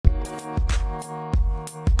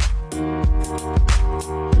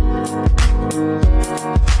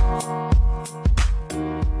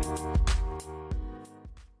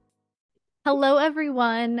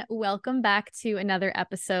everyone. Welcome back to another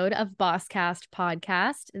episode of Bosscast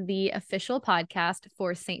Podcast, the official podcast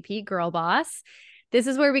for St. Pete Girl Boss. This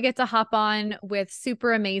is where we get to hop on with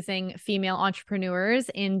super amazing female entrepreneurs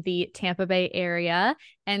in the Tampa Bay area.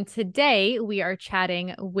 And today we are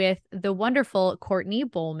chatting with the wonderful Courtney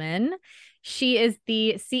Bohlman. She is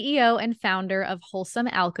the CEO and founder of Wholesome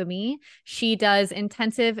Alchemy. She does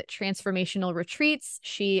intensive transformational retreats.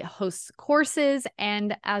 She hosts courses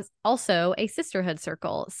and as also a sisterhood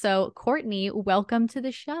circle. So, Courtney, welcome to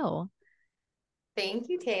the show. Thank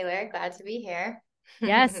you, Taylor. Glad to be here.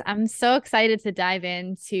 Yes, I'm so excited to dive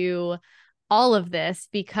into all of this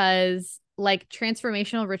because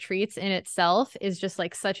transformational retreats in itself is just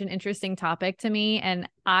such an interesting topic to me. And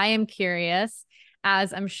I am curious,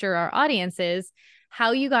 as I'm sure our audience is,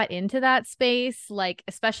 how you got into that space,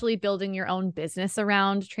 especially building your own business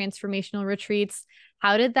around transformational retreats.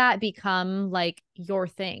 How did that become your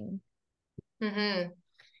thing? Mm-hmm.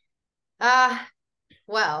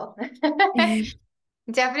 Well,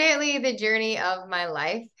 definitely the journey of my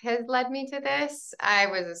life has led me to this. I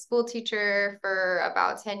was a school teacher for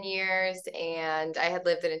about 10 years and I had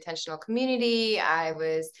lived in intentional community.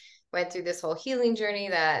 Went through this whole healing journey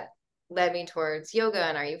that led me towards yoga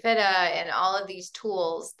and Ayurveda and all of these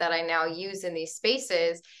tools that I now use in these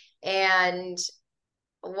spaces. And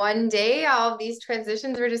one day all of these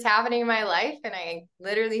transitions were just happening in my life, and I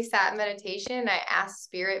literally sat in meditation and I asked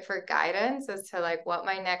spirit for guidance as to what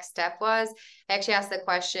my next step was. I actually asked the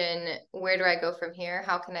question, where do I go from here?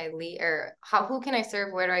 How can I lead, or who can I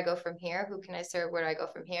serve? Where do I go from here? Who can I serve? Where do I go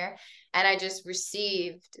from here? And I just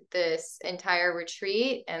received this entire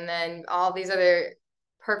retreat, and then all these other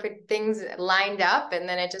perfect things lined up, and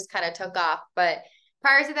then it just kind of took off. But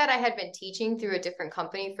prior to that, I had been teaching through a different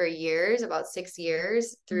company for years, about 6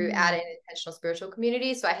 years, through adding intentional spiritual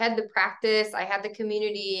community. So I had the practice, I had the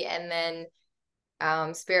community, and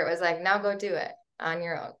then Spirit was like, now go do it on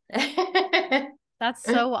your own. That's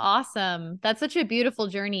so awesome. That's such a beautiful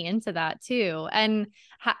journey into that too. And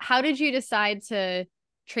how did you decide to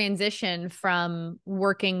transition from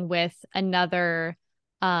working with another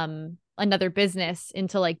business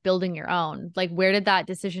into building your own? Where did that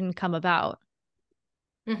decision come about?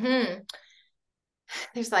 Mm-hmm.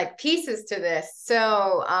 There's pieces to this.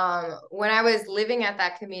 So when I was living at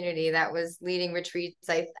that community that was leading retreats,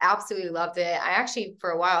 I absolutely loved it. I actually,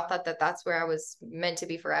 for a while, thought that that's where I was meant to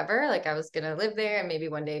be forever. I was going to live there and maybe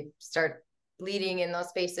one day start leading in those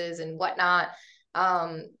spaces and whatnot.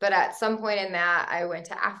 But at some point in that, I went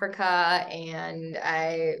to Africa and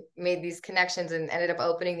I made these connections and ended up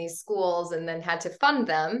opening these schools and then had to fund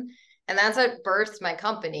them. And that's what birthed my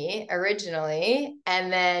company originally.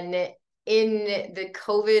 And then in the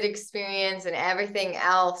COVID experience and everything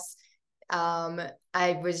else,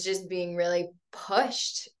 I was just being really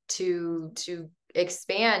pushed to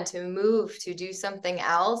expand, to move, to do something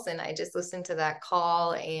else. And I just listened to that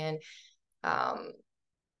call and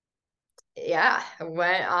yeah,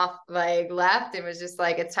 went off, left and was just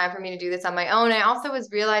it's time for me to do this on my own. I also was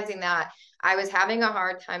realizing that I was having a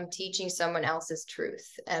hard time teaching someone else's truth.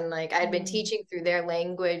 And I'd been teaching through their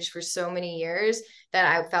language for so many years that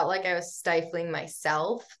I felt like I was stifling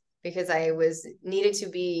myself because I was needed to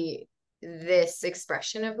be this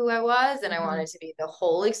expression of who I was. And I wanted to be the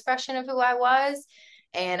whole expression of who I was.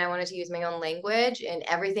 And I wanted to use my own language and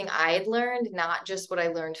everything I had learned, not just what I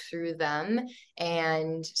learned through them.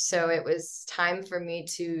 And so it was time for me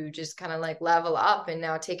to just kind of level up and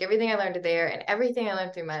now take everything I learned there and everything I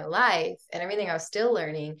learned through my life and everything I was still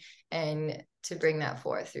learning and to bring that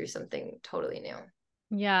forth through something totally new.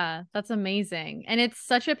 Yeah, that's amazing. And it's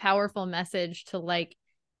such a powerful message to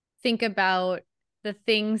think about the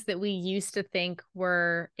things that we used to think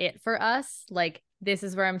were it for us. This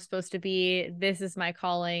is where I'm supposed to be. This is my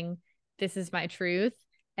calling. This is my truth.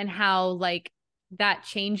 And how that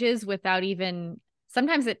changes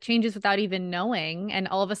sometimes it changes without even knowing. And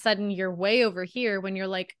all of a sudden you're way over here when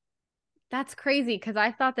you're that's crazy. Cause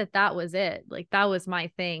I thought that was it. That was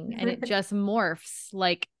my thing. And it just morphs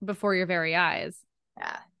before your very eyes.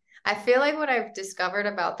 Yeah. I feel like what I've discovered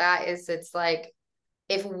about that is it's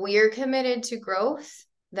if we're committed to growth,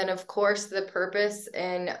 then of course the purpose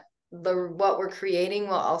and what we're creating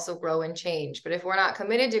will also grow and change. But if we're not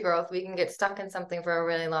committed to growth, we can get stuck in something for a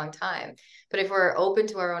really long time. But if we're open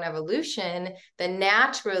to our own evolution, then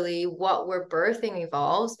naturally what we're birthing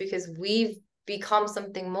evolves because we've become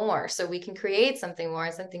something more. So we can create something more,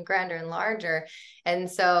 something grander and larger. And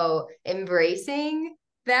so embracing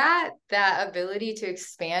that ability to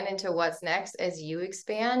expand into what's next as you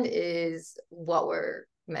expand is what we're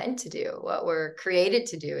meant to do, what we're created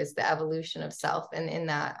to do is the evolution of self, and in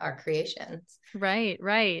that our creations. Right,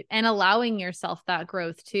 right. And allowing yourself that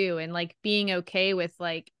growth too, and like being okay with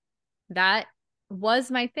like that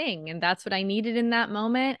was my thing and that's what I needed in that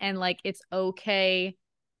moment. And like it's okay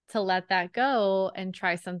to let that go and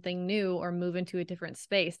try something new or move into a different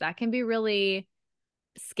space. That can be really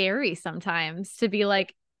scary sometimes to be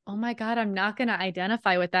like, oh my God, I'm not going to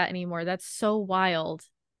identify with that anymore. That's so wild.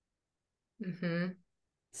 Mm-hmm.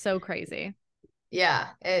 So crazy. Yeah,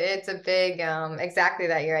 it's a big exactly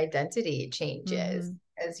that, your identity changes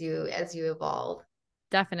Mm-hmm. as you evolve.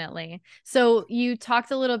 Definitely. So you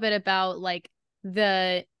talked a little bit about like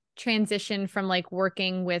the transition from like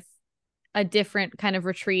working with a different kind of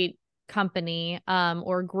retreat company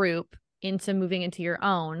or group into moving into your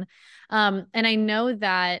own. And I know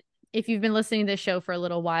that if you've been listening to this show for a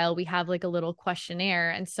little while, we have like a little questionnaire.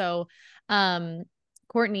 And so, um,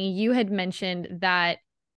 Courtney, you had mentioned that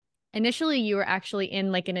initially you were actually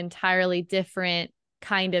in like an entirely different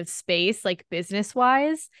kind of space, like business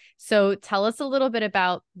wise. So tell us a little bit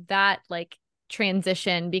about that, like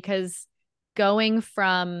transition, because going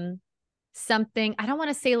from something, I don't want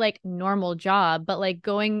to say like normal job, but like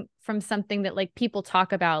going from something that like people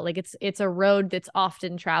talk about, like it's a road that's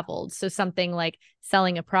often traveled. So something like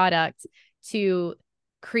selling a product to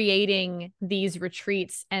creating these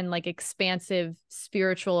retreats and like expansive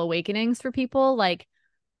spiritual awakenings for people. Like,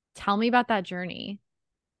 tell me about that journey.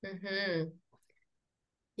 Mm-hmm.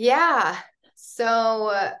 Yeah.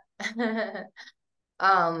 So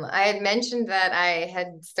I had mentioned that I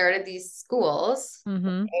had started these schools,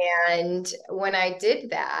 Mm-hmm. and when I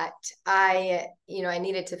did that, I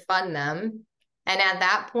needed to fund them. And at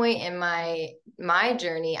that point in my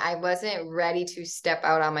journey, I wasn't ready to step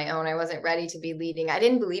out on my own. I wasn't ready to be leading. I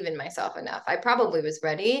didn't believe in myself enough. I probably was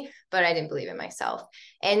ready, but I didn't believe in myself.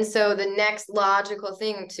 And so the next logical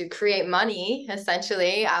thing to create money,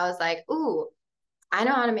 essentially, I was like, ooh, I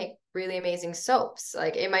know how to make really amazing soaps.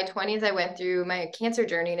 Like in my 20s, I went through my cancer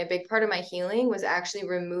journey, and a big part of my healing was actually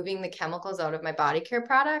removing the chemicals out of my body care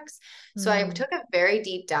products. So I Mm. took a very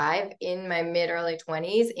deep dive in my mid early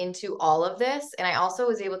 20s into all of this. And I also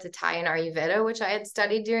was able to tie in Ayurveda, which I had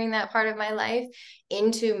studied during that part of my life,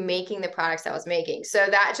 into making the products I was making. So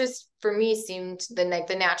that just for me seemed the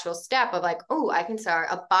natural step of like, oh, I can start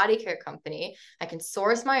a body care company. I can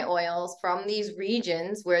source my oils from these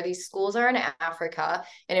regions where these schools are in Africa,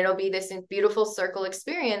 and it'll be this beautiful circle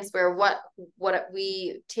experience where what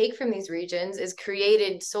we take from these regions is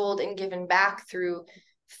created, sold, and given back through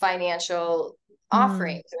financial Mm.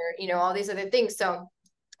 offerings, or all these other things. So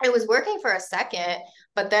it was working for a second,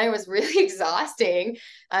 but then it was really exhausting.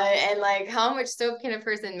 And like, how much soap can a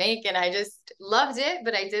person make? And I just loved it,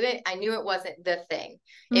 but I knew it wasn't the thing.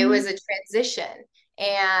 It Mm-hmm. was a transition.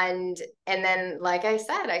 And then, like I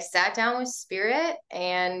said, I sat down with spirit,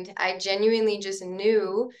 and I genuinely just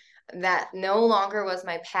knew that no longer was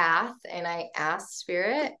my path. And I asked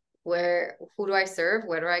spirit, who do I serve?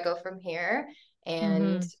 Where do I go from here?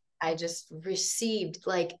 And Mm-hmm. I just received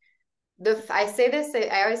like I say this,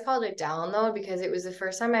 I always call it a download, because it was the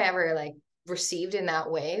first time I ever like received in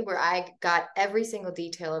that way, where I got every single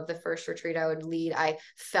detail of the first retreat I would lead. I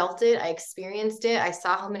felt it, I experienced it, I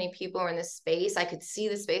saw how many people were in this space, I could see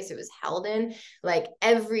the space it was held in, like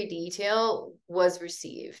every detail was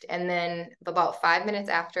received. And then about 5 minutes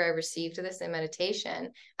after I received this in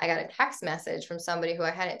meditation, I got a text message from somebody who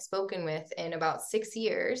I hadn't spoken with in about 6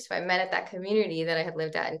 years, who I met at that community that I had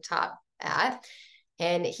lived at and taught at.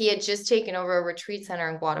 And he had just taken over a retreat center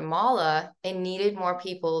in Guatemala and needed more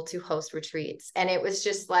people to host retreats. And it was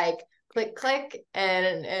just like, click, click.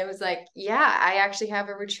 And it was like, yeah, I actually have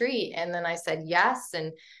a retreat. And then I said yes.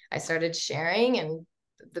 And I started sharing. And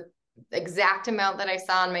the exact amount that I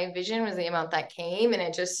saw in my vision was the amount that came. And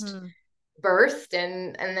it just Mm. birthed.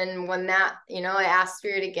 And then when that, I asked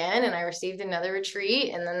spirit again, and I received another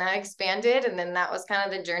retreat. And then that expanded. And then that was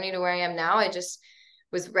kind of the journey to where I am now. I just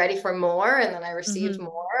was ready for more, and then I received Mm-hmm.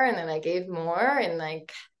 more, and then I gave more, and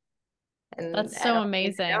like, and That's I so don't even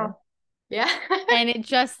amazing. know. Yeah. And it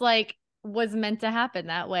just like was meant to happen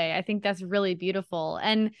that way. I think that's really beautiful.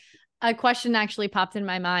 And a question actually popped in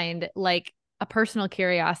my mind, like a personal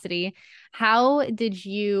curiosity. How did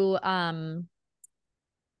you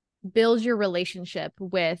build your relationship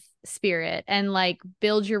with spirit and like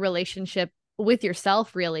build your relationship with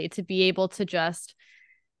yourself really to be able to just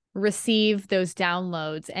receive those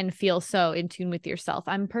downloads and feel so in tune with yourself?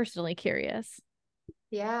 I'm personally curious.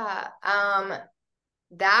 Yeah.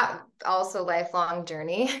 That also lifelong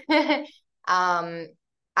journey. um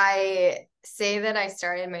I say that I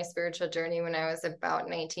started my spiritual journey when I was about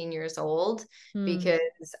 19 years old Mm.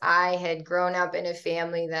 because I had grown up in a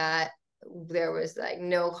family that there was like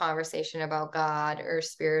no conversation about God or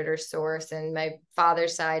spirit or source. And my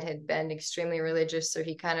father's side had been extremely religious, so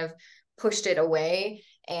he kind of pushed it away.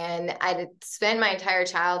 And I spent my entire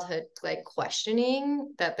childhood like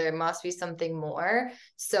questioning that there must be something more.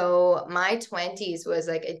 So my 20s was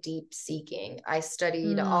like a deep seeking. I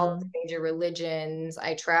studied all of the Mm. major religions.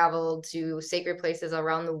 I traveled to sacred places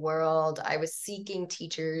around the world. I was seeking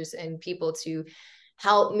teachers and people to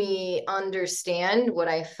help me understand what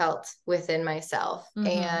I felt within myself. Mm-hmm.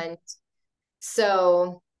 And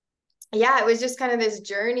so, yeah, it was just kind of this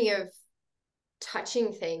journey of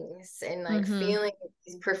touching things and like Mm-hmm. feeling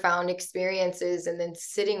these profound experiences and then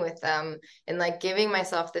sitting with them and like giving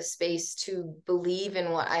myself the space to believe in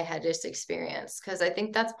what I had just experienced. Because I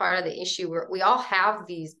think that's part of the issue where we all have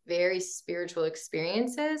these very spiritual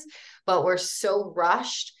experiences, but we're so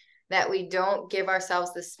rushed that we don't give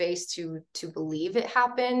ourselves the space to believe it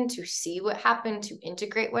happened, to see what happened, to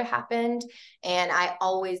integrate what happened. And I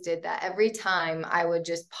always did that. Every time I would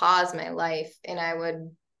just pause my life and I would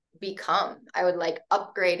like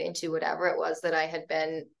upgrade into whatever it was that I had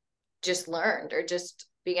been just learned or just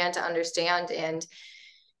began to understand.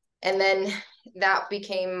 And then that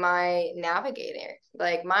became my navigator.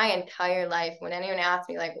 Like my entire life, when anyone asked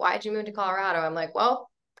me like, why'd you move to Colorado, I'm like, well,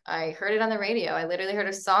 I heard it on the radio. I literally heard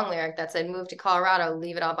a song lyric that said, move to Colorado,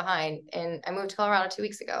 leave it all behind. And I moved to Colorado 2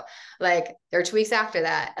 weeks ago, like, or 2 weeks after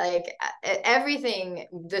that. Like everything,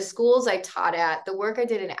 the schools I taught at, the work I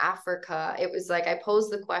did in Africa, it was like I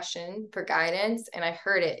posed the question for guidance and I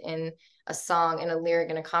heard it in a song, in a lyric,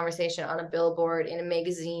 in a conversation, on a billboard, in a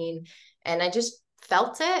magazine. And I just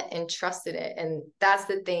felt it and trusted it. And that's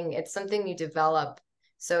the thing. It's something you develop.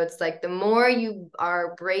 So it's like the more you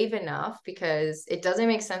are brave enough, because it doesn't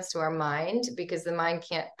make sense to our mind, because the mind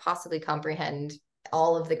can't possibly comprehend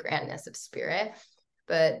all of the grandness of spirit.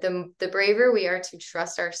 But the braver we are to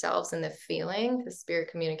trust ourselves in the feeling, the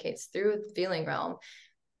spirit communicates through the feeling realm,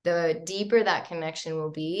 the deeper that connection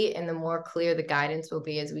will be, and the more clear the guidance will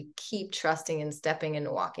be as we keep trusting and stepping and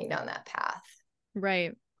walking down that path.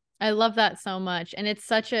 Right. I love that so much. And it's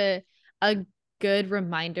such a good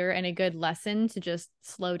reminder and a good lesson to just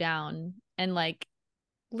slow down and like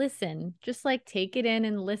listen, just like take it in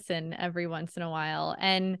and listen every once in a while.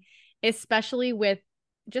 And especially with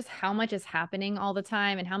just how much is happening all the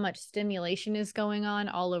time and how much stimulation is going on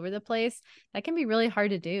all over the place, that can be really hard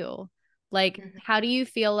to do. Like, Mm-hmm. how do you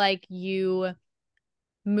feel like you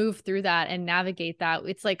move through that and navigate that?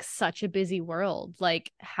 It's like such a busy world.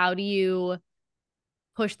 Like, how do you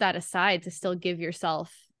push that aside to still give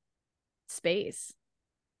yourself space?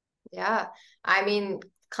 Yeah. I mean,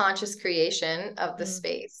 conscious creation of the Mm.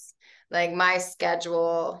 space. Like my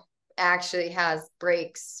schedule actually has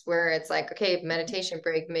breaks where it's like, okay, meditation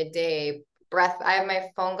break midday, breath. I have my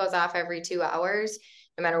phone goes off every 2 hours.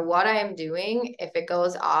 No matter what I am doing, if it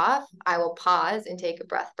goes off, I will pause and take a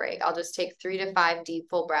breath break. I'll just take 3 to 5 deep,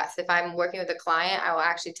 full breaths. If I'm working with a client, I will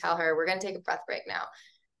actually tell her, we're going to take a breath break now,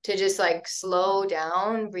 to just like slow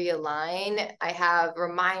down, realign. I have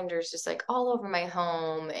reminders just like all over my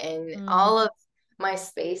home and Mm. all of my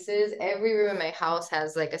spaces. Every room in my house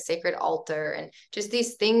has like a sacred altar and just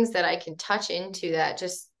these things that I can touch into that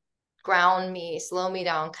just ground me, slow me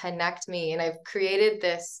down, connect me. And I've created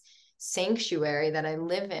this sanctuary that I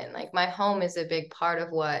live in. Like my home is a big part of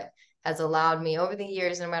what has allowed me over the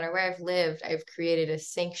years, no matter where I've lived, I've created a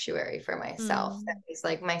sanctuary for myself. That Mm. is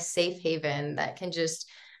like my safe haven that can just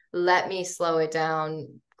let me slow it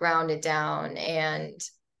down, ground it down. And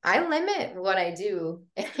I limit what I do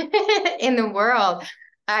in the world.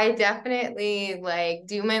 I definitely like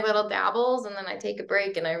do my little dabbles and then I take a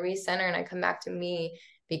break and I recenter and I come back to me,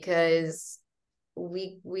 because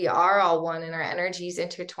we are all one and our energies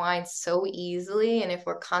intertwine so easily. And if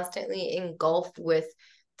we're constantly engulfed with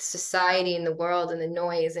society and the world and the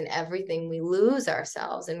noise and everything, we lose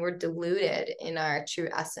ourselves and we're diluted in our true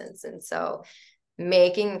essence. And so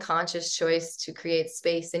making a conscious choice to create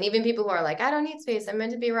space, and even people who are like, I don't need space, I'm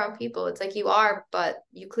meant to be around people, it's like you are, but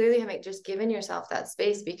you clearly haven't just given yourself that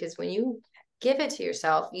space, because when you give it to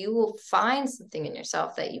yourself, you will find something in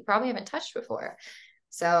yourself that you probably haven't touched before.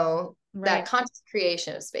 So that Right. conscious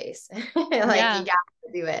creation of space, like you Yeah. got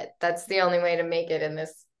to do it. That's the only way to make it in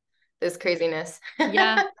this craziness.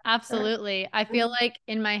 Yeah, absolutely. I feel like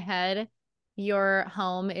in my head, your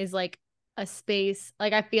home is like a space.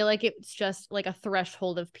 Like I feel like it's just like a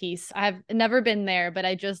threshold of peace. I've never been there, but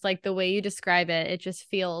I just like the way you describe it. It just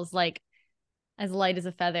feels like as light as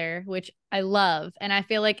a feather, which I love. And I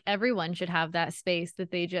feel like everyone should have that space that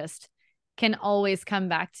they just can always come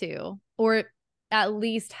back to, or at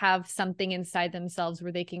least have something inside themselves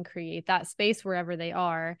where they can create that space wherever they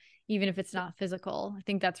are, even if it's not physical. I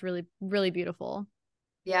think that's really, really beautiful.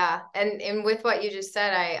 Yeah. And with what you just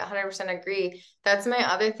said, I 100% agree. That's my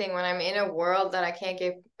other thing. When I'm in a world that I can't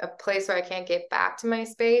get, a place where I can't get back to my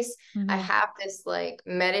space, I Mm-hmm. have this like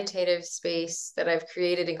meditative space that I've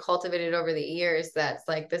created and cultivated over the years. That's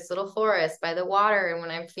like this little forest by the water. And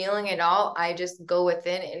when I'm feeling it all, I just go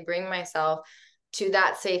within and bring myself to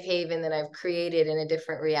that safe haven that I've created in a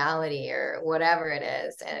different reality or whatever it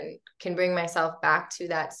is, and can bring myself back to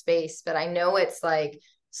that space. But I know it's like,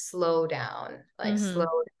 slow Mm-hmm.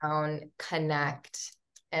 down, connect,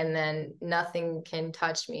 and then nothing can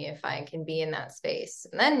touch me if I can be in that space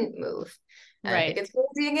and then move. And if it Right. gets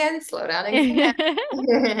crazy again, slow down and connect,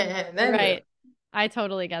 and then move. Right. I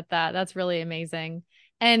totally get that. That's really amazing.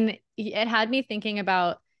 And it had me thinking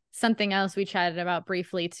about something else we chatted about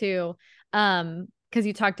briefly too. Because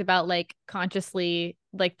you talked about like consciously,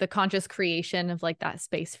 like the conscious creation of like that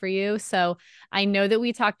space for you. So I know that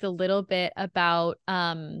we talked a little bit about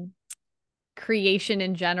creation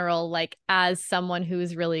in general, like as someone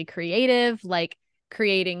who's really creative, like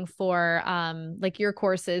creating for like your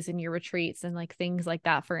courses and your retreats and like things like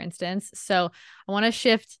that, for instance. So I want to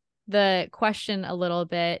shift the question a little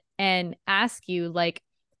bit and ask you, like,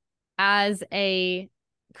 as a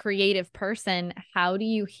creative person, how do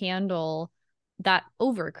you handle that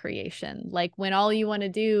over creation? Like when all you want to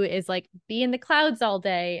do is like be in the clouds all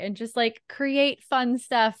day and just like create fun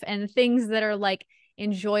stuff and things that are like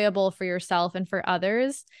enjoyable for yourself and for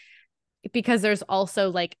others, because there's also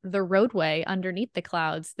like the roadway underneath the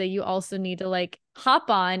clouds that you also need to like hop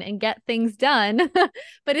on and get things done.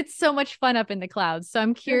 But it's so much fun up in the clouds. So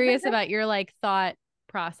I'm curious about your like thought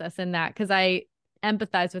process in that, because I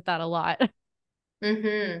empathize with that a lot.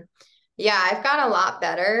 Mm-hmm. Yeah, I've got a lot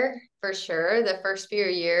better for sure. The first few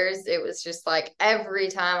years, it was just like every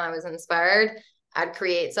time I was inspired, I'd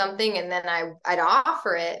create something and then I'd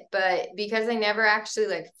offer it. But because I never actually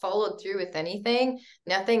like followed through with anything,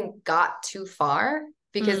 nothing got too far,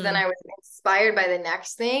 because then Mm, I was inspired by the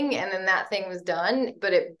next thing and then that thing was done,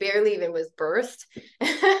 but it barely even was birthed.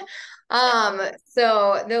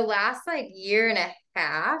 So the last like year and a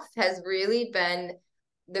half has really been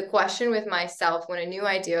the question with myself when a new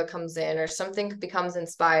idea comes in or something becomes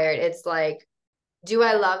inspired. It's like, do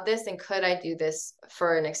I love this and could I do this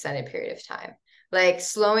for an extended period of time? Like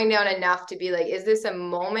slowing down enough to be like, is this a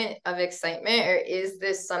moment of excitement or is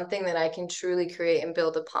this something that I can truly create and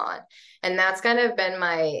build upon? And that's kind of been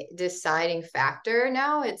my deciding factor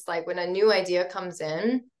now. It's like when a new idea comes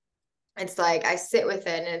in, it's like I sit with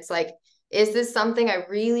it and it's like, is this something I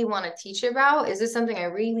really want to teach about? Is this something I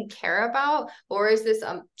really care about? Or is this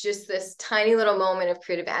just this tiny little moment of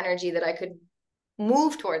creative energy that I could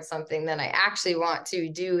move towards something that I actually want to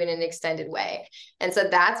do in an extended way? And so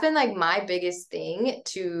that's been like my biggest thing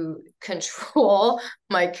to control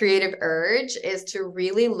my creative urge, is to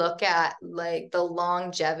really look at like the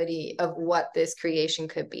longevity of what this creation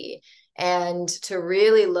could be, and to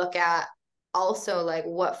really look at also like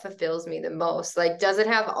what fulfills me the most. Like, does it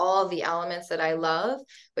have all the elements that I love?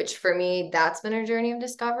 Which for me, that's been a journey of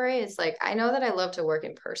discovery. It's like, I know that I love to work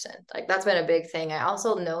in person. Like, that's been a big thing. I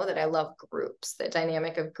also know that I love groups, the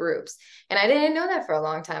dynamic of groups. And I didn't know that for a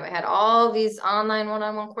long time. I had all these online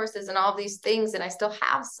one-on-one courses and all these things, and I still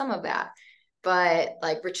have some of that. But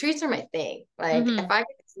like retreats are my thing. Like if mm-hmm. I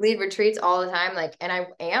could lead retreats all the time, like, and I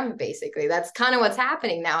am basically, that's kind of what's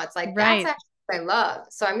happening now. It's like, that's Right. actually I love.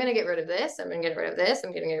 So I'm going to get rid of this. I'm going to get rid of this.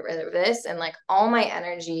 I'm going to get rid of this. And like all my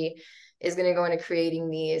energy is going to go into creating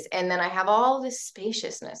these. And then I have all this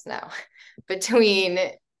spaciousness now between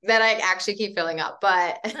that I actually keep filling up.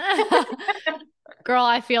 But Girl,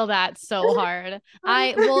 I feel that so hard.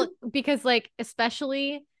 Well, because like,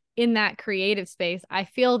 especially in that creative space, I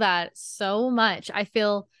feel that so much. I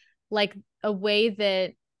feel like a way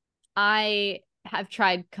that I have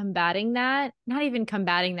tried combating that, not even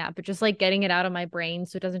combating that, but just like getting it out of my brain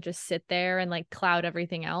so it doesn't just sit there and like cloud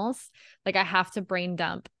everything else. Like I have to brain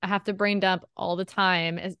dump. I have to brain dump all the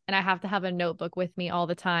time. And I have to have a notebook with me all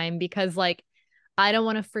the time, because like I don't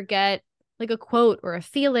want to forget like a quote or a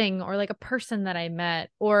feeling or like a person that I met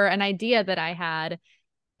or an idea that I had.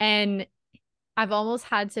 And I've almost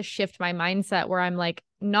had to shift my mindset where I'm like,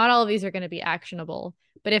 not all of these are going to be actionable,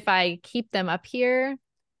 but if I keep them up here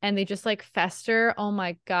and they just like fester, oh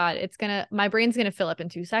my God, my brain's going to fill up in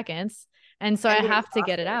 2 seconds. And so I and get have to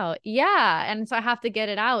get it exhausted. out. Yeah. And so I have to get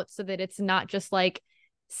it out so that it's not just like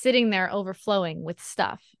sitting there overflowing with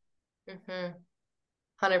stuff. Mm-hmm.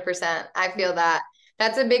 100%. I feel that.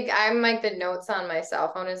 That's a big, I'm like the notes on my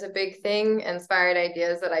cell phone is a big thing. Inspired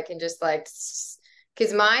ideas that I can just like,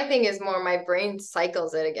 because my thing is more my brain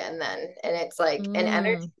cycles it again then. And it's like an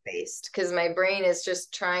energy Mm. based because my brain is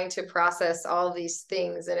just trying to process all these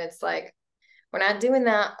things. And it's like, we're not doing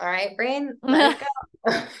that. All right, brain, let it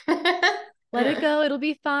go. Let it go. It'll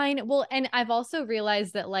be fine. Well, and I've also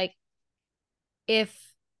realized that like if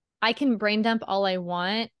I can brain dump all I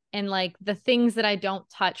want and like the things that I don't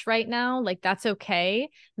touch right now, like that's okay.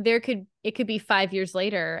 It could be 5 years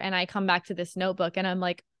later and I come back to this notebook and I'm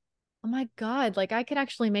like, oh my God, like I could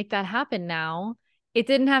actually make that happen now. It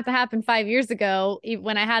didn't have to happen 5 years ago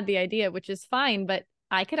when I had the idea, which is fine, but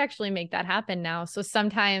I could actually make that happen now. So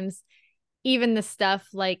sometimes even the stuff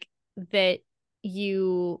like that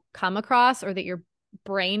you come across or that your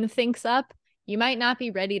brain thinks up, you might not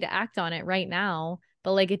be ready to act on it right now,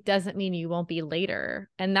 but like it doesn't mean you won't be later.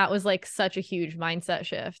 And that was like such a huge mindset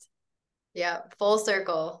shift. Yeah, full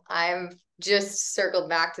circle. I'm just circled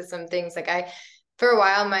back to some things like for a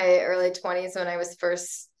while, my early 20s, when I was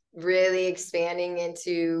first really expanding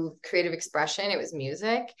into creative expression, it was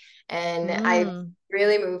music. And I've Mm.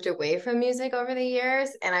 really moved away from music over the years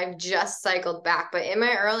and I've just cycled back. But in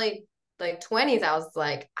my early like 20s, I was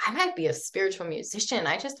like, I might be a spiritual musician.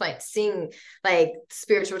 I just might sing like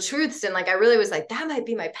spiritual truths. And like, I really was like, that might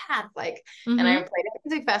be my path. Like, and I Mm-hmm. played at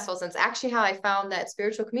music festivals. And it's actually how I found that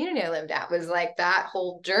spiritual community I lived at was like that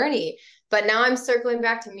whole journey. But now I'm circling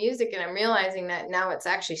back to music and I'm realizing that now it's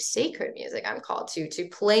actually sacred music I'm called to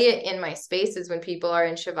play it in my spaces when people are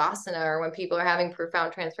in Shavasana or when people are having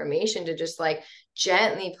profound transformation to just like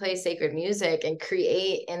gently play sacred music and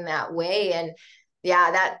create in that way. And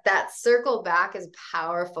yeah, that circle back is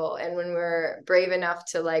powerful. And when we're brave enough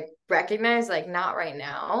to like recognize, like, not right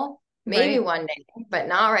now, maybe Right. one day, but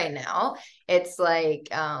not right now, it's like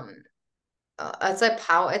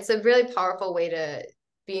it's a really powerful way to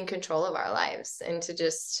be in control of our lives and to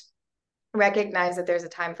just recognize that there's a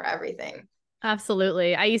time for everything.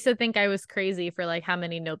 Absolutely. I used to think I was crazy for like how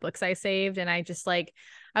many notebooks I saved. And I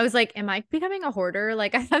was like, am I becoming a hoarder?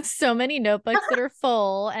 Like I have so many notebooks that are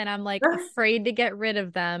full and I'm like afraid to get rid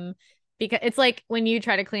of them because it's like when you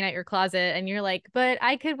try to clean out your closet and you're like, but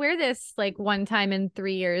I could wear this like one time in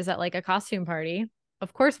 3 years at like a costume party.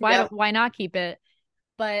 Of course, Yep. why not keep it?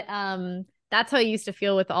 But that's how I used to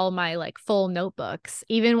feel with all my like full notebooks,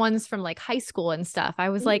 even ones from like high school and stuff. I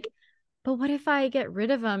was like, but what if I get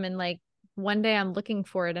rid of them and like one day I'm looking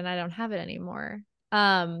for it and I don't have it anymore?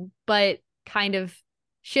 But kind of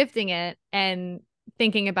shifting it and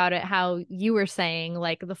thinking about it how you were saying,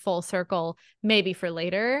 like the full circle, maybe for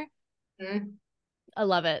later. Mm-hmm. I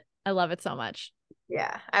love it. I love it so much.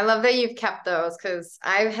 Yeah, I love that you've kept those because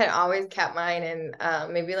I had always kept mine.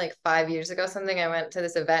 And maybe like 5 years ago, something, I went to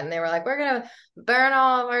this event and they were like, we're going to burn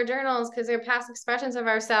all of our journals because they're past expressions of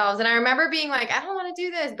ourselves. And I remember being like, I don't want to do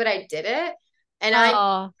this, but I did it. And I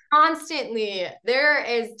Oh, constantly, there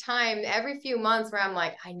is time every few months where I'm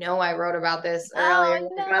like, I know I wrote about this earlier oh in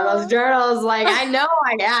one of those no. journals. Like, I know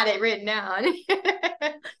I had it written down.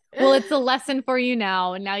 Well, it's a lesson for you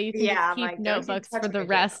now. And now you can just Yeah, I'm keep like, don't you notebooks touch for the my journal.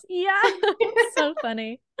 rest. Yeah. So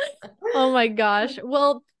funny. Oh my gosh.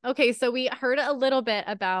 Well, okay. So we heard a little bit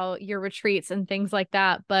about your retreats and things like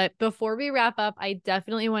that. But before we wrap up, I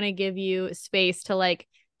definitely want to give you space to like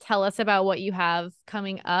tell us about what you have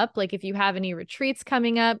coming up. Like if you have any retreats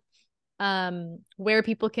coming up, where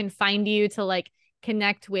people can find you to like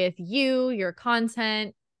connect with you, your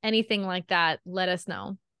content, anything like that, let us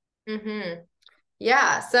know. Mm-hmm.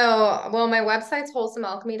 Yeah. So, well, my website's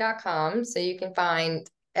wholesomealchemy.com. So you can find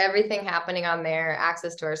everything happening on there,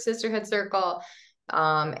 access to our sisterhood circle,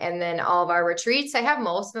 and then all of our retreats. I have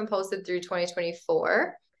most of them posted through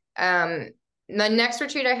 2024. Um, the next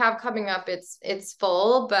retreat I have coming up, it's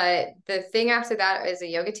full, but the thing after that is a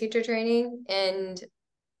yoga teacher training in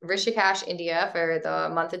Rishikesh, India for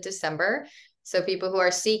the month of December. So people who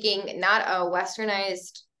are seeking not a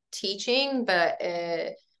westernized teaching, but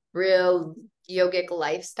a real yogic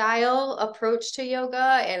lifestyle approach to yoga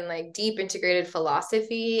and like deep integrated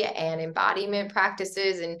philosophy and embodiment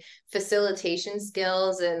practices and facilitation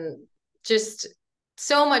skills and just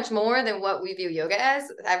so much more than what we view yoga as.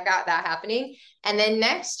 I've got that happening. And then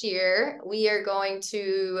next year we are going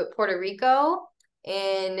to Puerto Rico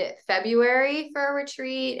in February for a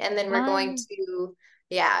retreat. And then we're going Fun. to,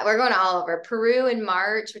 yeah, we're going to all over Peru in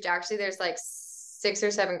March, which actually there's like 6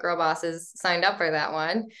 or 7 girl bosses signed up for that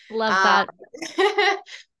one. Love Um, that.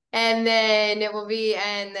 and then it will be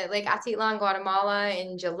in Lake Atitlan, Guatemala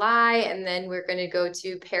in July. And then we're going to go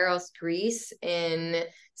to Paros, Greece in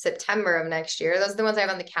September of next year. Those are the ones I have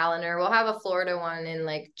on the calendar. We'll have a Florida one in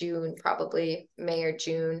like June, probably May or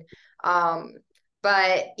June. Um,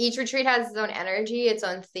 But each retreat has its own energy, its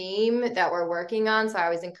own theme that we're working on. So I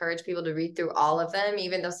always encourage people to read through all of them,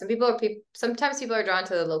 even though sometimes people are drawn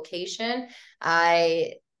to the location.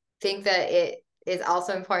 I think that it is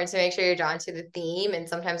also important to make sure you're drawn to the theme. And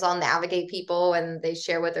sometimes I'll navigate people when they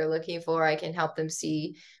share what they're looking for. I can help them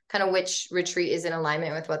see kind of which retreat is in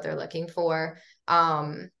alignment with what they're looking for.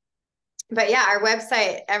 But yeah, our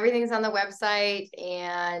website, everything's on the website.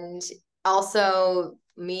 And also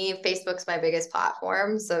Facebook's my biggest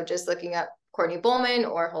platform. So just looking up Courtney Bohlman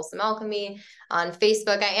or Wholesome Alchemy on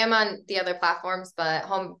Facebook. I am on the other platforms, but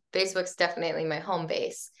Facebook's definitely my home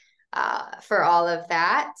base for all of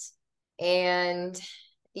that. And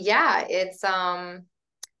yeah, it's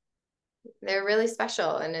they're really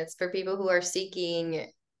special, and it's for people who are seeking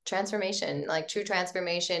transformation, like true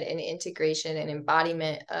transformation and integration and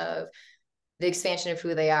embodiment of the expansion of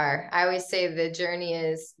who they are. I always say the journey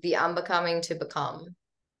is the unbecoming to become.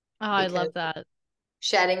 Oh, I love that.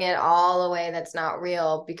 Shedding it all away that's not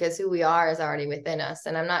real, because who we are is already within us.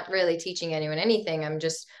 And I'm not really teaching anyone anything. I'm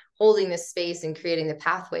just holding this space and creating the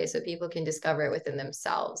pathway so people can discover it within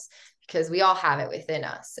themselves, because we all have it within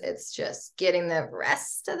us. It's just getting the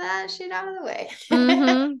rest of that shit out of the way.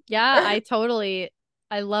 Yeah,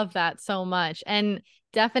 I love that so much. And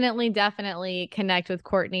definitely connect with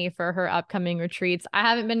Courtney for her upcoming retreats. I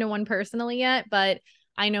haven't been to one personally yet, but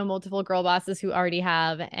I know multiple girl bosses who already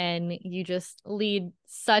have, and you just lead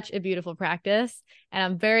such a beautiful practice. And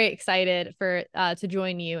I'm very excited for to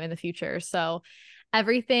join you in the future. So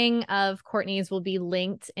everything of Courtney's will be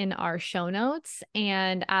linked in our show notes.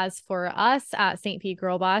 And as for us at St. Pete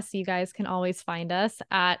Girl Boss, you guys can always find us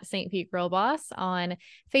at St. Pete Girl Boss on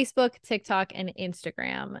Facebook, TikTok, and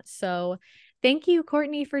Instagram. So thank you,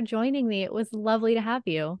 Courtney, for joining me. It was lovely to have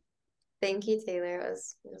you. Thank you, Taylor. It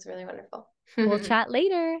was really wonderful. We'll chat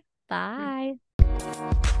later. Bye.